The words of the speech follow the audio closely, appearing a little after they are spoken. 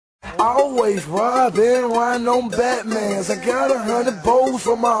Always robbing, riding on Batmans. I got 100 bows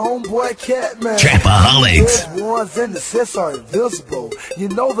from my homeboy Catman. Trapaholics. The ones in the sets are invisible. You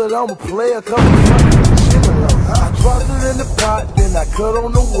know that I'm a player, cause I'm fucking similar. I dropped it in the pot, then I cut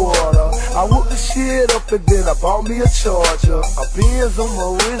on the water. I whooped the shit up and then I bought me a charger. A Benz on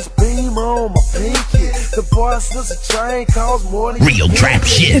my wrist, Beamer on my pinky. The boss does a chain, costs more than Real trap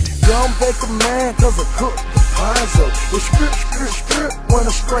shit. Young Baker man, cause I cook the pies up. It's script, when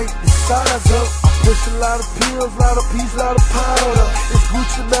I straight the size up. I push a lot of pills, lot of peas, lot of powder. It's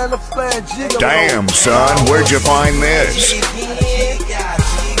Gucci man, a flat Jiggin. Damn, son, where'd you find this?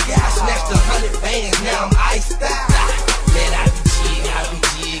 Snatched 100 bands, now I'm iced out. Man, I be jigging, I be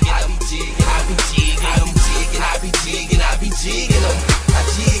jigging, I be jigging, I be jigging, I be jigging, I be jigging them. I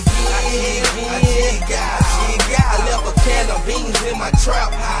jig, I left a can of beans in my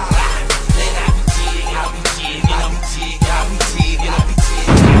trap house. Man, I be jigging, I be jigging, I be jigging, I be jigging, I be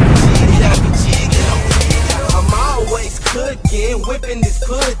jigging, I be jigging them. I'm always cooking, whipping this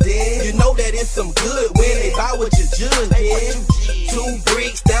pudding. You know that it's some good when they buy what you're jugging. 2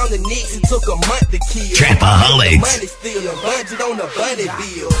 bricks down the Knicks, it took a month to kill. Trapaholics. Money still a budget on the bunny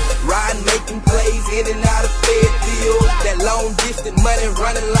bill. Riding, making plays in and out of Fayetteville. That long distance money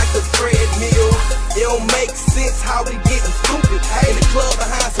running like a treadmill. It don't make sense how we getting stupid. In the club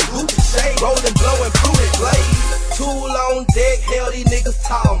behind some Gucci shade, rolling, blowing fruity blaze. Tool on deck, hell these niggas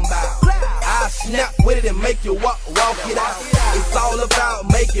talking about. I snap with it and make you walk it out. It's all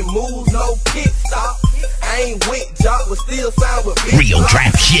about making moves, no pit stop. I ain't with job, but still sound with big Real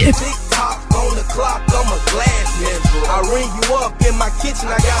trap shit. TikTok on the clock, I'm a glass measure. I ring you up in my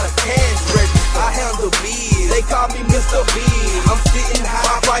kitchen, I got a cash register. I handle biz, they call me Mr. Big. I'm sitting high,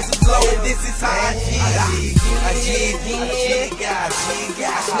 my price is low, and this is how I jig. I jig, I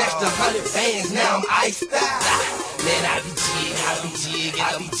snatched 100 bands, now I'm iced out. Man, I be jigging, I be jigging,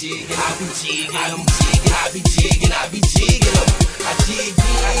 I be jigging, I be jigging, I be jigging, I be jigging, I be jigging them. I jig,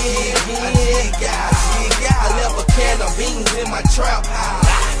 I left a can of beans in my trap house.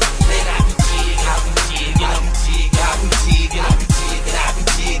 Man, I be jigging, I be jigging, I be jigging, I be jigging, I be jigging, I be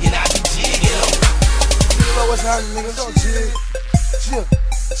jigging, I be jigging them. You know what's happening, nigga? Don't jig. Chill.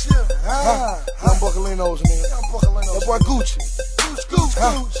 I'm Bucalino's, nigga. I'm Bucalino. That boy Gucci. Gucci.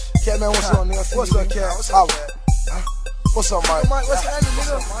 Catman, what's up, nigga? What's up, Cat? What's up, Cat? What's up, Mike? What's happening,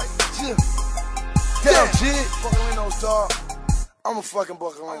 nigga? Chill. Damn, jig. Bucalino's dog. I'm a fucking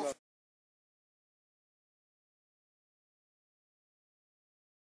Bucalino.